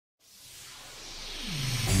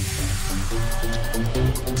Hello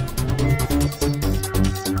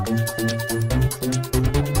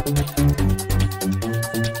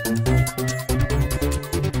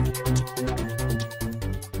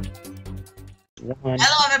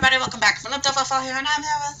everybody, welcome back. LuCkYJoCkO here, and I'm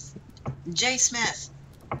here with J Smith,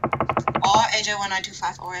 or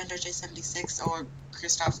AJ1925, or Ender J76, or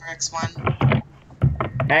Christopher X1.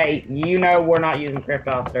 Hey, you know we're not using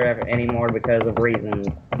Christopher anymore because of reasons.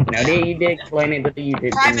 Now, you did explain it to the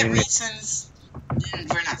YouTube Private reasons,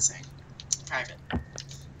 we're not saying. Private.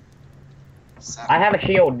 So. I have a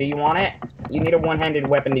shield, do you want it? You need a one-handed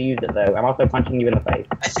weapon to use it, though. I'm also punching you in the face.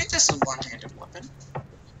 I think this is a one-handed weapon.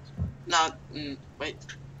 No, wait.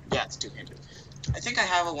 Yeah, it's two-handed. I think I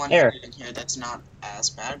have a one-handed in here that's not as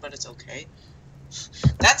bad, but it's okay.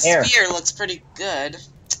 That spear looks pretty good.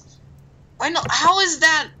 Wait, no, how is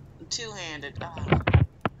that two-handed?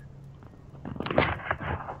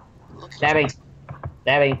 Stabby.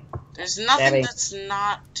 Stabby. There's nothing that's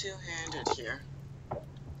not two-handed here.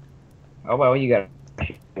 Oh, well, you got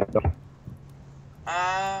it.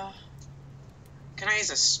 Can I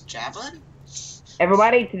use a javelin?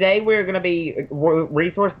 Everybody, today we're going to be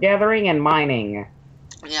resource gathering and mining.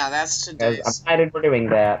 Yeah, that's today. I decided we're doing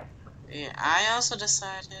that. Yeah, I also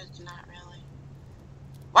decided not really.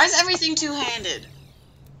 Why is everything two-handed?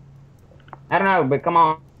 I don't know, but come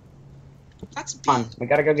on. That's big. Come on, we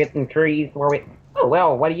gotta go get some trees where we... Oh,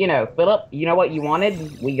 well, what do you know? Philip, you know what you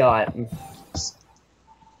wanted? We got...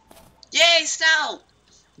 Yay, snow!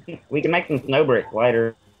 We can make some snow bricks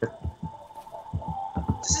later. This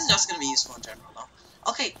is just gonna be useful in general,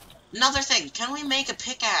 though. Okay, another thing. Can we make a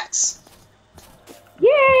pickaxe?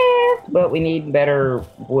 Yes, but we need better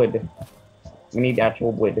wood. We need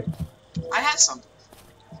actual wood. I have some.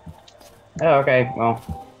 Oh, okay.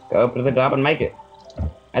 Well, go up to the top and make it.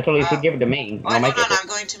 Actually, you should give it to me. I'll make it. I'm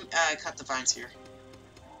going to cut the vines here.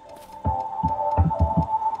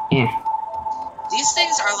 Yeah. These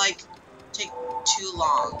things are like take too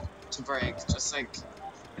long to break. Just like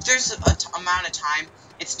if there's a amount of time,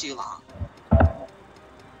 it's too long.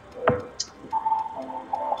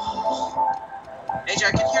 AJ,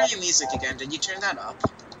 I can hear your music again. Did you turn that up?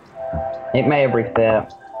 It may have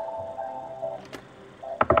reset.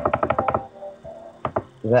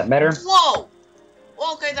 Is that better? Whoa!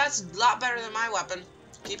 Well, okay, that's a lot better than my weapon.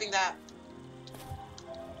 Keeping that.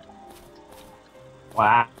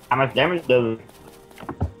 Wow, how much damage does it?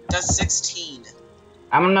 Does 16.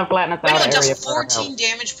 I'm gonna flatten this out. Wait, no, it does 14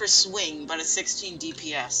 damage per swing, but a 16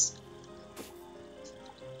 DPS.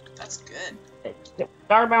 That's good.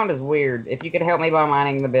 StarBound is weird. If you could help me by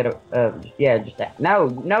mining the bit of, yeah, just that.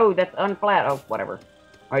 No, that's unflat. Oh, whatever.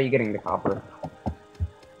 How are you getting the copper?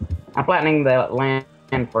 I'm flattening the land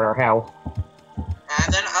for our house.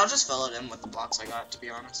 And then I'll just fill it in with the blocks I got, to be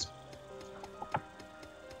honest.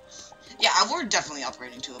 Yeah, we're definitely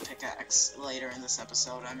upgrading to a pickaxe later in this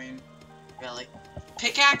episode. I mean, really.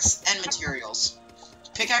 Pickaxe and materials.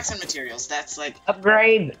 Pickaxe and materials, that's like...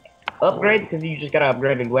 Upgrades! Upgrades, because you just got an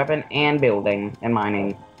upgraded weapon, and building, and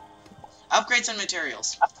mining. Upgrades and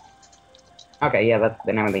materials. Okay, yeah, that's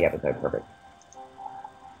the name of the episode. Perfect.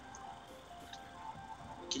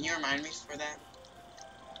 Can you remind me for that?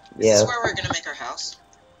 Yeah. Is this where we're gonna make our house?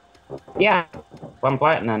 Yeah, I'm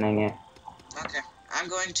flattening it. Okay. I'm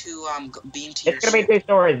going to, beam to your It's gonna be 2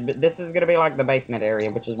 stories, but this is gonna be like the basement area,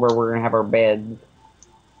 which is where we're gonna have our beds.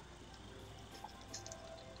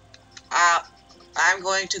 I'm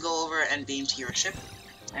going to go over and beam to your ship,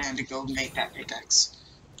 and to go make that pickaxe.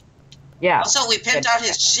 Yeah. Also, we pimped out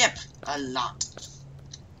his ship a lot.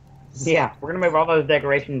 Yeah, we're gonna move all those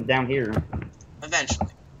decorations down here.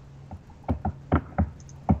 Eventually.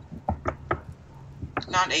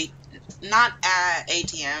 Not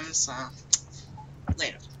ATMs,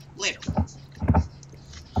 later.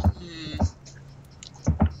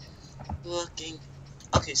 Looking.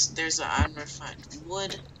 Okay, so there's an unrefined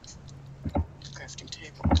wood. Crafting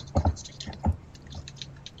table. Let's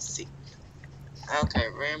see. Okay,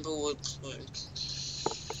 rainbow wood plank.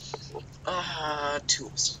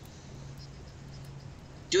 Tools.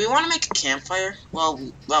 Do we want to make a campfire? Well,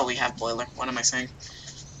 we have boiler. What am I saying?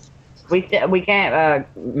 We can't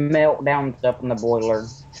melt down stuff in the boiler.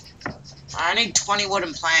 I need 20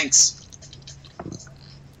 wooden planks.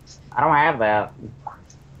 I don't have that.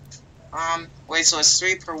 Wait, so it's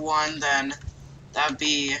 3 per 1, then that would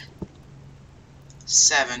be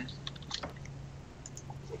 7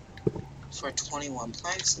 for 21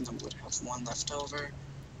 planks, and then we'd have 1 left over.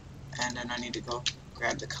 And then I need to go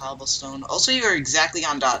grab the cobblestone. Also, you're exactly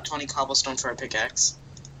on dot. 20 cobblestone for a pickaxe.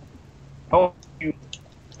 Oh,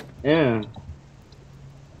 yeah.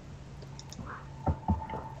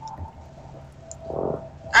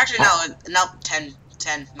 Actually, no, nope,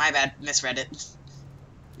 10. My bad, misread it.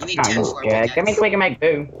 You need 10 for a yeah, pickaxe. I mean, we can make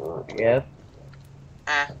 2, I guess.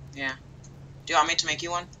 Yeah. Do you want me to make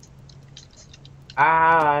you one?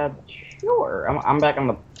 Sure. I'm back on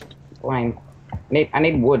the plane. I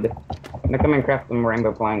need wood. I'm gonna come and craft some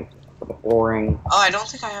rainbow planks for the flooring. Oh, I don't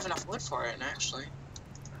think I have enough wood for it, actually.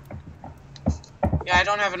 Yeah, I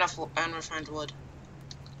don't have enough unrefined wood.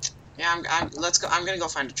 Yeah, let's go. I'm gonna go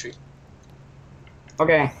find a tree.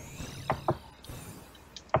 Okay.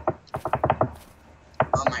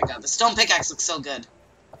 Oh my god, the stone pickaxe looks so good.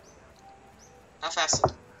 How fast?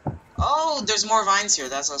 Oh, there's more vines here.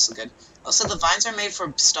 That's also good. Also, the vines are made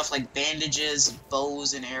for stuff like bandages,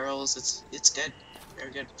 bows, and arrows. It's good.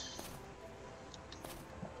 Very good.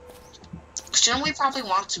 Shouldn't we probably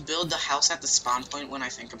want to build the house at the spawn point when I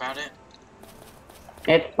think about it?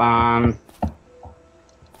 It's fine.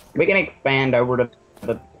 We can expand over to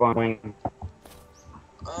the spawn point.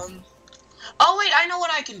 Oh wait, I know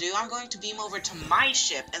what I can do. I'm going to beam over to my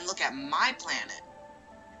ship and look at my planet.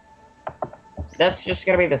 That's just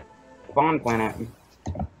gonna be the spawn planet.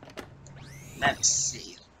 Let's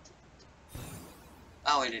see.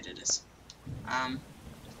 Oh wait, it is.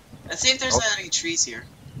 Let's see if there's any trees here.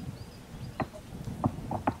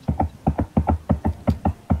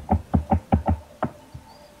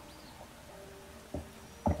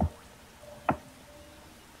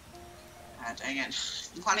 Ah, dang it.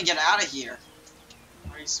 You want to get out of here.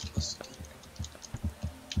 What are you supposed to do?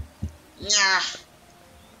 Nah.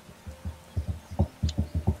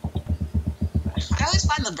 I always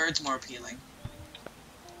find the birds more appealing.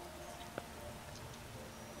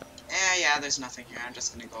 Yeah, there's nothing here. I'm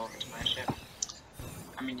just gonna go over to my ship.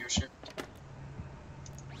 I mean, your ship.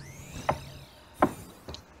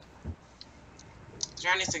 Is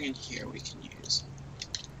there anything in here we can use?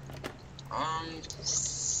 I'm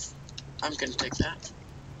gonna take that.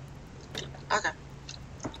 Okay.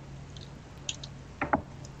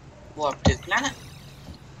 Warp to planet.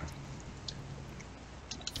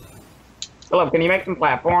 Philip, can you make some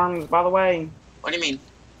platforms, by the way? What do you mean?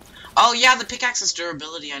 Oh yeah, the pickaxe's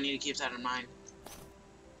durability, I need to keep that in mind.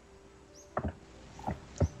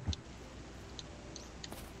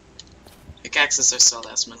 Pickaxes are so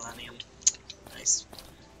last millennium. Nice.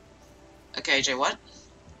 Okay, Jay, what?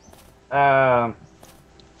 Love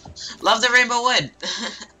the rainbow wood.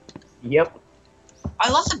 Yep. I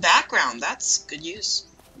love the background. That's good use.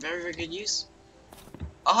 Very, very good use.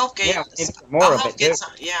 I'll help get more I'll of help it, get too.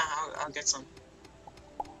 some. Yeah, I'll get some.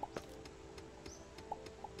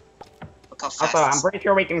 Look how fast. Also, I'm pretty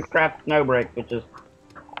sure we can craft snow bricks, which is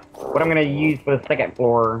what I'm gonna use for the second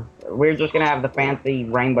floor. We're just gonna have the fancy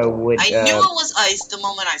rainbow wood. I knew it was ice the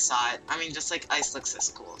moment I saw it. I mean, just like ice looks this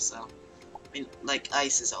cool, so. I mean, like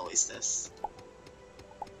ice is always this.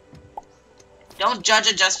 Don't judge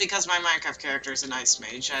it just because my Minecraft character is an ice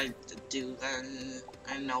mage. I do.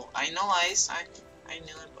 I know ice. I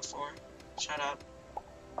knew it before. Shut up.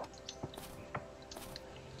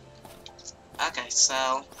 Okay,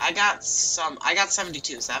 so I got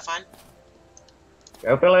 72. Is that fine?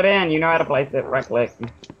 Go fill it in. You know how to place it. Right click.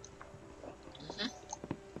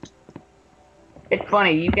 It's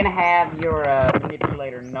funny. You can have your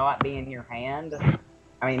manipulator not be in your hand.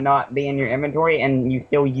 I mean, not be in your inventory, and you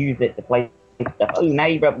still use it to place stuff. Oh, now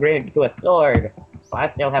you've upgraded to a sword. So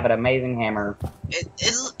I still have an amazing hammer. It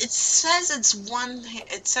says it's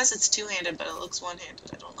it says it's two-handed, but it looks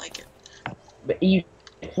one-handed. I don't like it. But you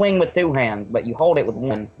swing with 2 hands, but you hold it with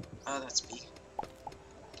 1. Oh, that's B.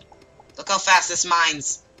 Look how fast this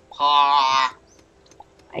mines. Ha!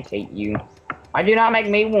 I hate you. Why'd you not make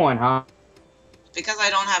me one, huh? Because I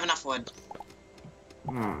don't have enough wood.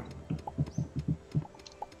 Hmm.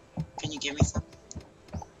 Can you give me some?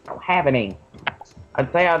 I don't have any.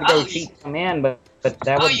 I'd say I'd go cheat some in, but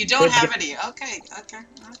that would... Oh, you don't have any. Okay.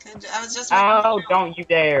 I was just Oh, don't you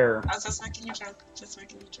dare. I was just making a joke. Just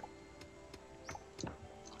making a joke.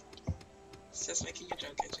 It's just making a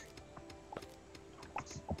joke, AJ.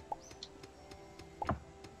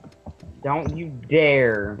 Don't you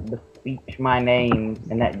dare bespeak my name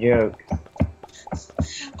in that joke.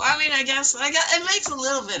 Well, I mean, I guess it makes a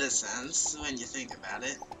little bit of sense when you think about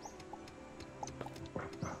it.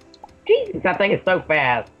 Jesus, that thing is so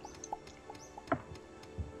fast.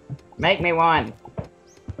 Make me one.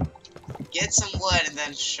 Get some wood and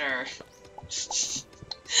then sure.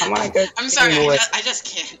 I'm sorry, I just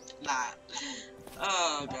can't not.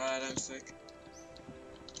 Oh god, I'm sick.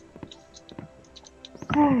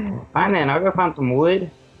 Fine then, I'll go find some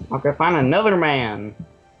wood. I'll go find another man.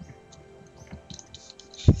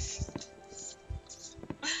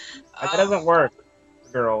 That doesn't work,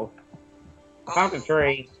 girls. I found a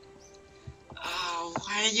tree. Oh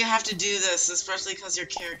why do you have to do this? Especially because your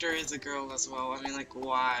character is a girl as well. I mean, like,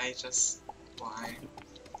 why? Just why?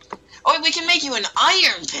 Oh, we can make you an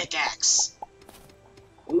iron pickaxe.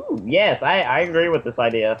 Ooh, yes, I agree with this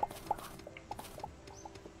idea.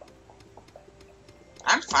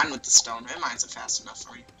 I'm fine with the stone. It mines it fast enough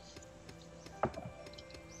for me.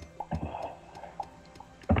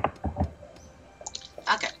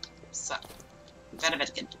 Okay, so that a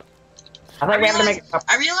bit good. I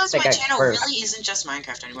realize my channel really isn't just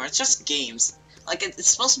Minecraft anymore. It's just games. Like it's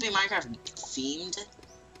supposed to be Minecraft themed.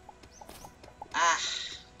 I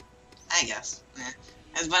guess.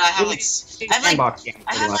 But I have like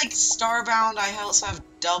StarBound. I also have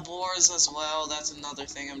Dub Wars as well. That's another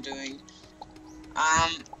thing I'm doing.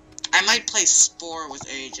 I might play Spore with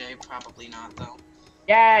AJ. Probably not though.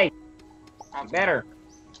 Yay! Probably Better.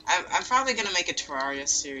 I'm probably gonna make a Terraria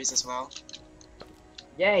series as well.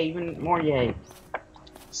 Yay! Even more yay.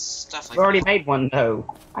 Stuff like. We already made one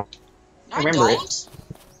though. No, I don't.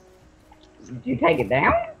 Did you take it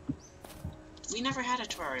down? We never had a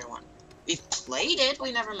Terraria one. We've played it.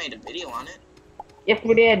 We never made a video on it. Yes,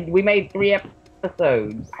 we did. We made 3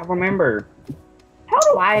 episodes. I remember. How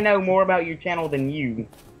do I know more about your channel than you?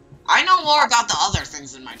 I know more about the other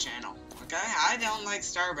things in my channel. Okay, I don't like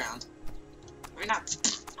StarBound. We're not.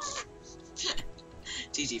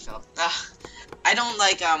 GG, Philip. I don't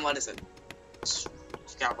like what is it? I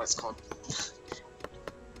forgot what it's called.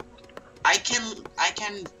 I can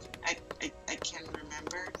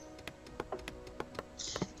remember.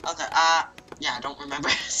 Okay, yeah, I don't remember.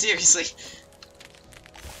 Seriously.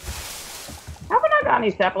 Haven't I got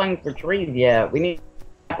any saplings for trees yet? We need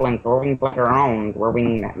saplings where we can put our own, where we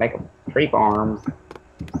can make a tree farm.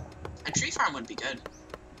 A tree farm would be good.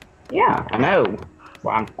 Yeah, I know.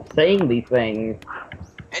 Well, I'm saying these things.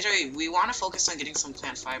 AJ, we want to focus on getting some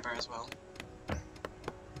plant fiber as well.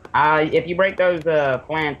 If you break those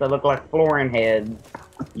plants that look like flooring heads,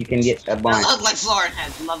 you can get a bunch. They look like flooring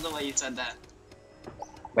heads. Love the way you said that.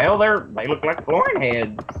 Well, they look like flooring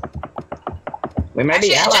heads. We may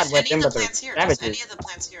be allied with them, but they're savages. Just any of the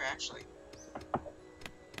plants here, actually.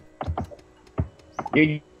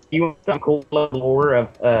 You want some cool lore of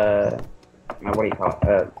what do you call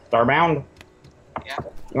it? StarBound? Yeah.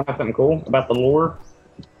 You want something cool about the lore?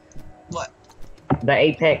 What? The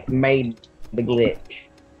Apex made the glitch.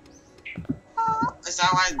 Is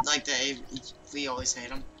that why, like, we always hate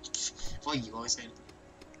them? Well, you always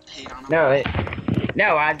hate on them.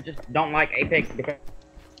 No, I just don't like Apex because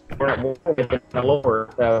we're at war with the lore.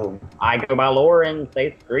 So I go by lore and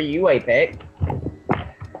say screw you, Apex.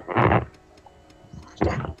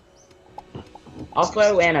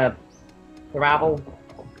 Also, in a survival.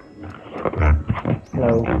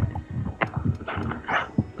 Hello.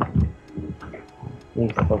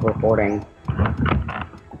 Of recording. Oh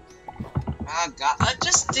god, I'm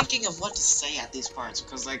just thinking of what to say at these parts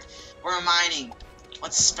because, like, we're mining.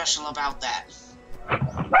 What's special about that?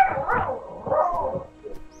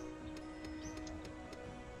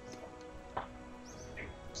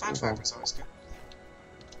 Plant fiber's always good.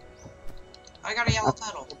 I got a yellow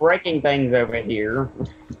petal. Breaking things over here.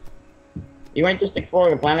 You ain't just explore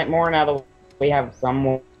the planet more now that we have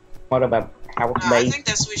somewhat of a house base? I think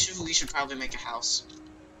that's we should probably make a house.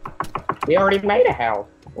 We already made a house.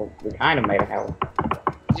 Well, we kind of made a house.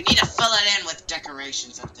 We need to fill it in with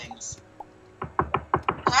decorations and things.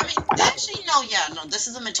 I mean, actually, no, this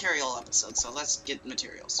is a material episode, so let's get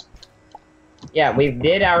materials. Yeah,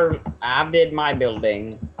 I did my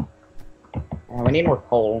building. We need more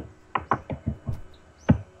coal. Oh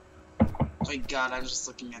my god, I'm just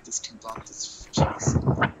looking at these 2 blocks.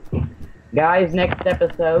 Jeez. Guys, next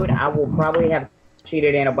episode, I will probably have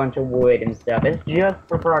cheated in a bunch of wood and stuff. It's just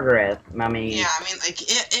for progress. I mean... Yeah, I mean, like,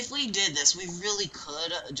 if we did this, we really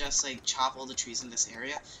could just, like, chop all the trees in this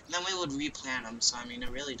area, and then we would replant them, so, I mean, it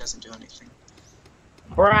really doesn't do anything.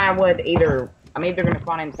 Or I'm either gonna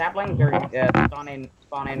spawn in saplings, or spawn in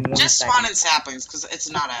one Just spawn in saplings, because it's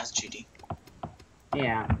not as cheaty.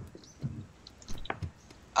 Yeah.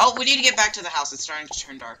 Oh, we need to get back to the house. It's starting to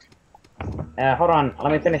turn dark. Hold on.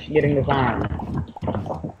 Let me finish getting this iron.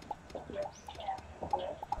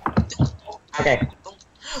 Okay.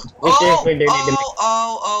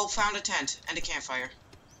 Found a tent and a campfire.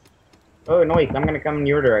 Oh, nice. I'm gonna come in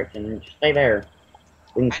your direction. Just stay there.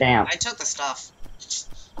 We can camp. I took the stuff.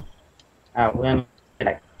 Oh, well,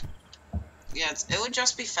 yeah, it would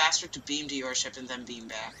just be faster to beam to your ship and then beam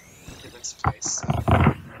back to this place. So.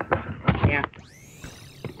 Yeah.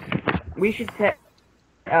 We should set.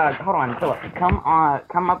 Hold on, Philip.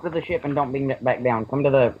 Come up to the ship and don't beam back down. Come to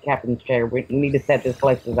the captain's chair. We need to set this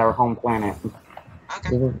place as our home planet.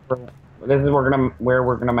 Okay. This is where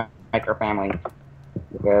we're gonna make our family.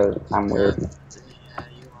 because I'm weird. Yeah,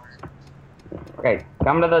 you are. Okay,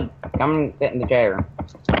 come sit in the chair.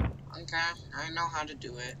 Okay, I know how to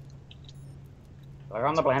do it. Click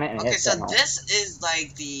on the planet and Okay, hit so signal. this is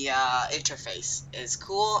like the interface. It's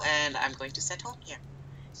cool, and I'm going to set home here.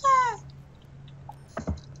 Yay!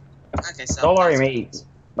 Okay, so Solar meat,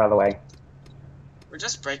 by the way. we're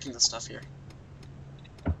just breaking the stuff here.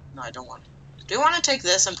 No, I don't want it. Do you want to take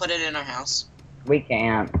this and put it in our house? We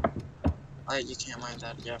can't. Oh, you can't mine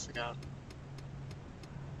that. Yeah, I forgot.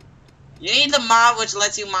 You need the mod which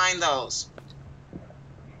lets you mine those.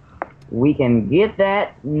 We can get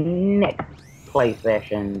that next play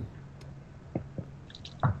session.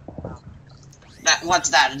 What's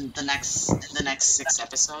that in the next 6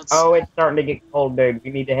 episodes? Oh, it's starting to get cold, dude.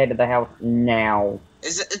 We need to head to the house now.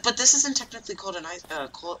 Is it? But this isn't technically called an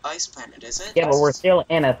cold ice planet, is it? Yeah, but we're still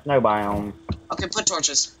in a snow biome. Okay, put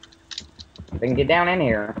torches. We can get down in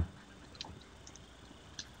here.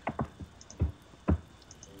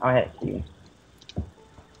 Oh, heck you.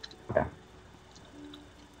 Okay.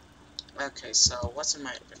 Okay, so what's in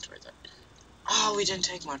my inventory then? Oh, we didn't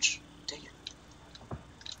take much. Dang it.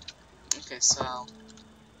 Okay, so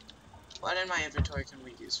what in my inventory can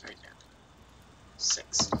we use right now?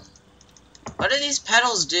 6. What do these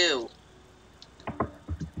petals do?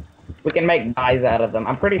 We can make dyes out of them.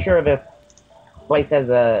 I'm pretty sure this place has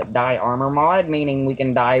a dye armor mod, meaning we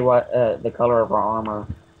can dye what the color of our armor.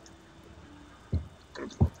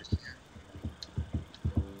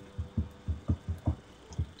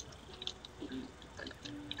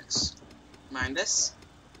 Mind this.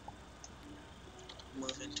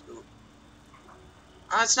 Move into.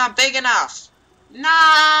 Oh, it's not big enough.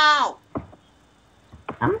 No.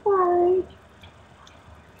 I'm sorry.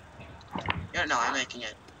 Yeah, no, I'm making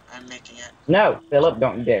it. I'm making it. No, Philip,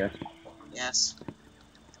 don't you dare. Yes.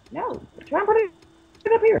 No, try and put it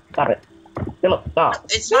up here. Stop it. Philip, stop. No,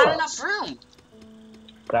 it's Philip. not enough room.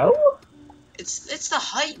 So? It's the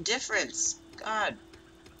height difference. God.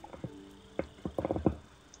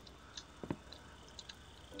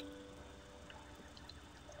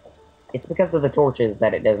 It's because of the torches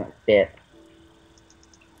that it doesn't fit.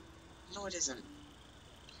 No, it isn't.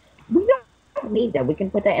 We don't need that. We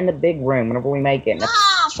can put that in the big room whenever we make it.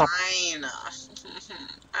 Ah, fine.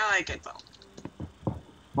 I like it though.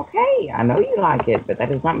 Okay, I know you like it, but that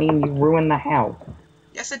does not mean you ruin the house.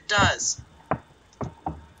 Yes, it does. I'm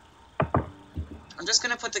just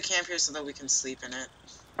gonna put the camp here so that we can sleep in it.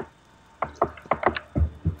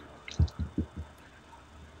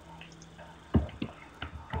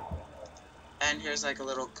 And here's like a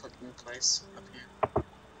little cooking place up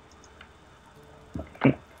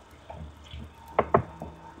here.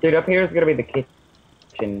 Dude, up here is gonna be the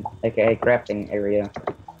kitchen, aka crafting area.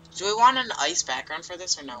 Do we want an ice background for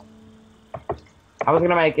this or no? I was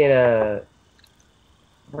gonna make it a...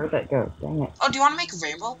 Where'd that go? Dang it. Oh, do you want to make a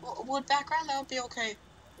rainbow wood background? That would be okay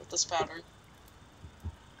with this pattern.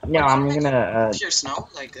 No, I'm gonna... pure snow,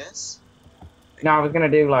 like this? No, I was gonna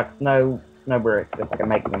do like snow bricks if I can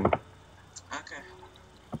make them. Okay.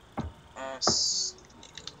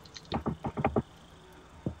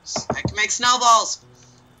 I can make snowballs!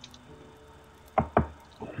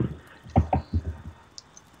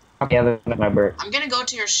 Yeah, there's no bricks. I'm gonna go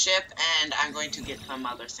to your ship and I'm going to get some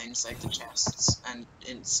other things like the chests and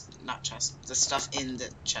not chests, the stuff in the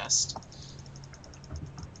chest.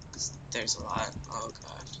 There's a lot. Oh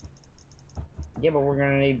god. Yeah, but we're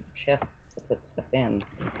gonna need chests to put stuff in.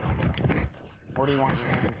 Or do you want your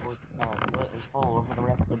inventory completely full for the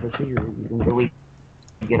rest of the series until we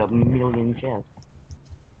get a million chests?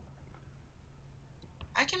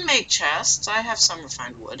 I can make chests. I have some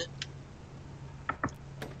refined wood.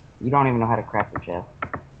 You don't even know how to craft a chest.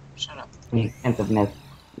 Shut up. The expensiveness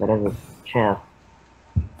that is a chest.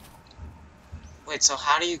 Wait, so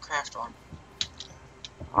how do you craft one?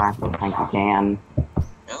 Oh, I don't think you can.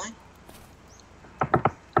 Really?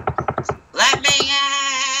 Let me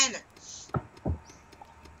in!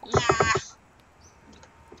 Nah.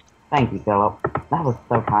 Thank you, Philip. That was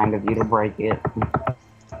so kind of you to break it. Wait,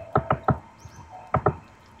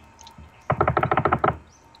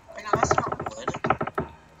 no, that's not wood.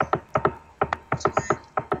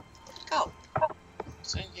 Go.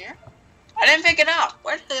 Is it in here? I didn't pick it up.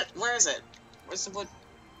 Where is it? Where's the wood?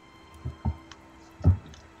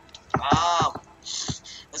 Oh,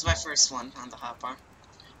 that's my first one on the hotbar.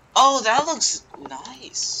 Oh, that looks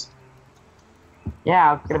nice.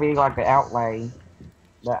 Yeah, it's gonna be like the outlay.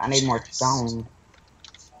 But I need more stone.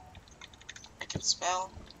 I can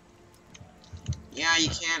spell. Yeah, you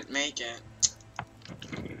can't make it.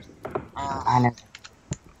 I know.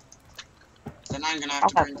 Then I'm gonna have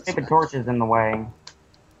to bring this stupid back. torches in the way.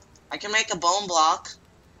 can make a bone block.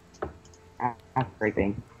 That's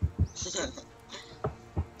creepy.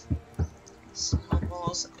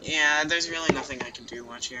 Snowballs. Yeah, there's really nothing I can do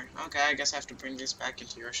much here. Okay, I guess I have to bring these back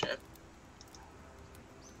into your ship.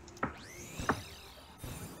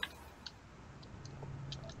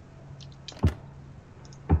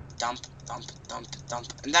 Dump, dump, dump, dump.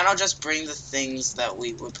 And then I'll just bring the things that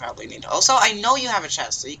we would probably need. Also, I know you have a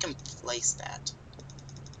chest, so you can place that.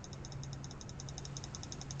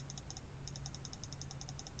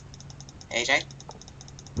 AJ?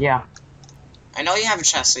 Yeah. I know you have a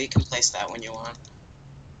chest, so you can place that when you want.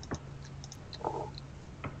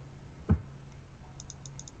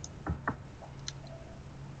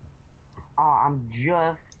 Oh, I'm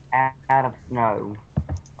just out of snow.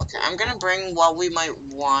 Okay, I'm gonna bring what we might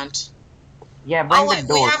want. Yeah, bring the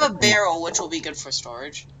door. We have a barrel, which will be good for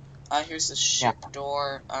storage. Here's the ship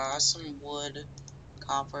door. Some wood,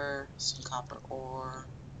 copper, some copper ore,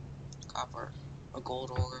 a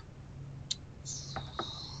gold ore.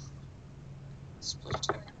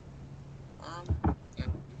 Splitter.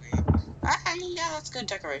 Yeah, that's good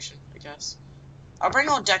decoration, I guess. I'll bring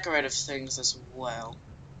all decorative things as well.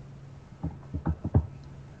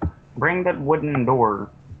 Bring that wooden door.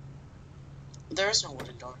 There is no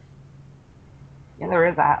wooden door. Yeah, there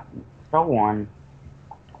is. I stole one.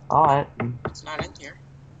 Oh, it's not in here.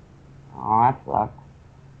 Oh, that sucks.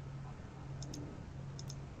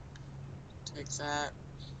 Take that.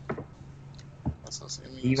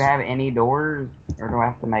 Do you have any doors, or do I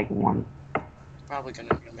have to make one? Probably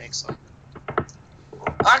gonna need to make some.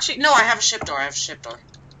 Actually, no, I have a ship door.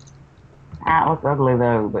 Ah, it looks ugly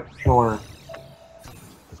though, but sure.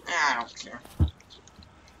 I don't care.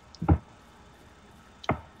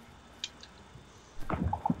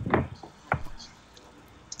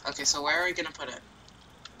 Okay, so where are we gonna put it?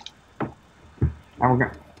 Now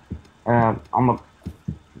we're gonna, on the,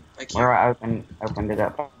 like here. Where I opened it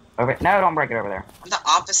up. Over, no, don't break it over there. On the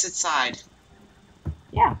opposite side.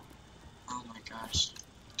 Yeah. Oh my gosh.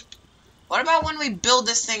 What about when we build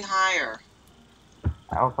this thing higher?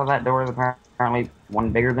 Also, that door is apparently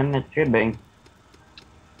one bigger than it should be.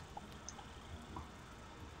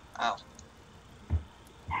 Oh.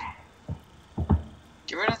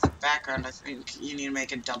 Get rid of the background. I think you need to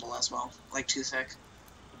make it double as well. Like 2 thick.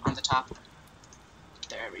 On the top.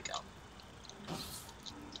 There we go.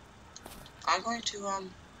 I'm going to, oh,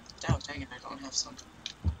 dang it, I don't have some.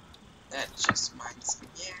 That just mines in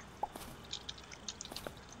here.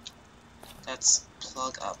 Let's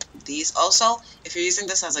plug up these. Also, if you're using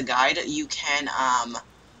this as a guide, you can,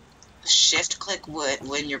 shift click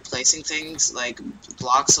when you're placing things, like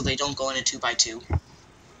blocks, so they don't go in a 2x2.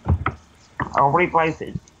 I'll replace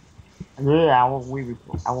it. Yeah, I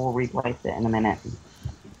will replace it in a minute.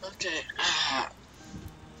 Okay.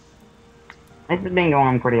 This has been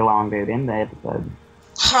going pretty long, dude, in the episode.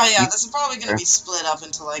 Oh yeah, this is probably gonna be split up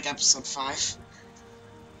into like episode 5.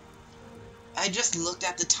 I just looked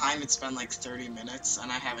at the time, it's been like 30 minutes,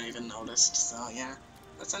 and I haven't even noticed, so yeah.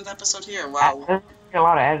 Let's end the episode here. Wow. There's a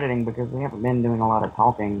lot of editing because we haven't been doing a lot of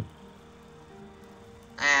talking.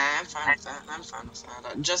 I'm fine with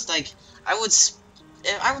that. Just like, I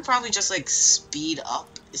would probably just like speed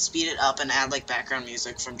it up and add like background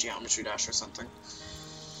music from Geometry Dash or something.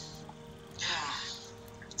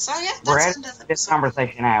 So yeah, we're editing this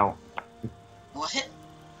conversation out. What?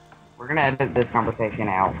 We're gonna edit this conversation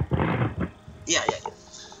out. Yeah.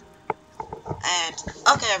 And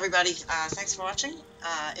okay, everybody, thanks for watching.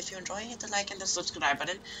 If you enjoy, hit the like and the subscribe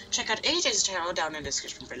button. Check out AJ's channel down in the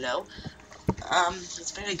description below.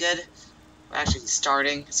 It's pretty good. We're actually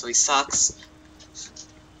starting, so he sucks.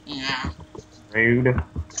 Yeah. Rude.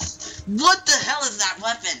 What the hell is that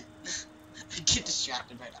weapon? I get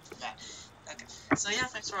distracted right after that. Okay, so yeah,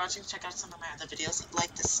 thanks for watching. Check out some of my other videos.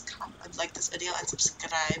 Like this video and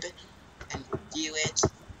subscribe and view it.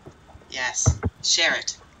 Yes, share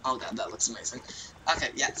it. Oh god, that looks amazing. Okay,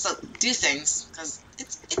 yeah, so do things because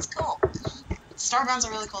it's cool. StarBound's a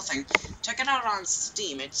really cool thing. Check it out on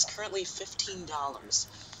Steam. It's currently $15,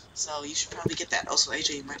 so you should probably get that. Also,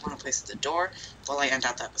 AJ, you might want to place the door while I end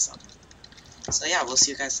out the episode. So yeah, we'll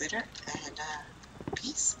see you guys later, and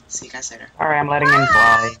peace. See you guys later. Alright, I'm letting him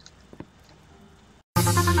fly.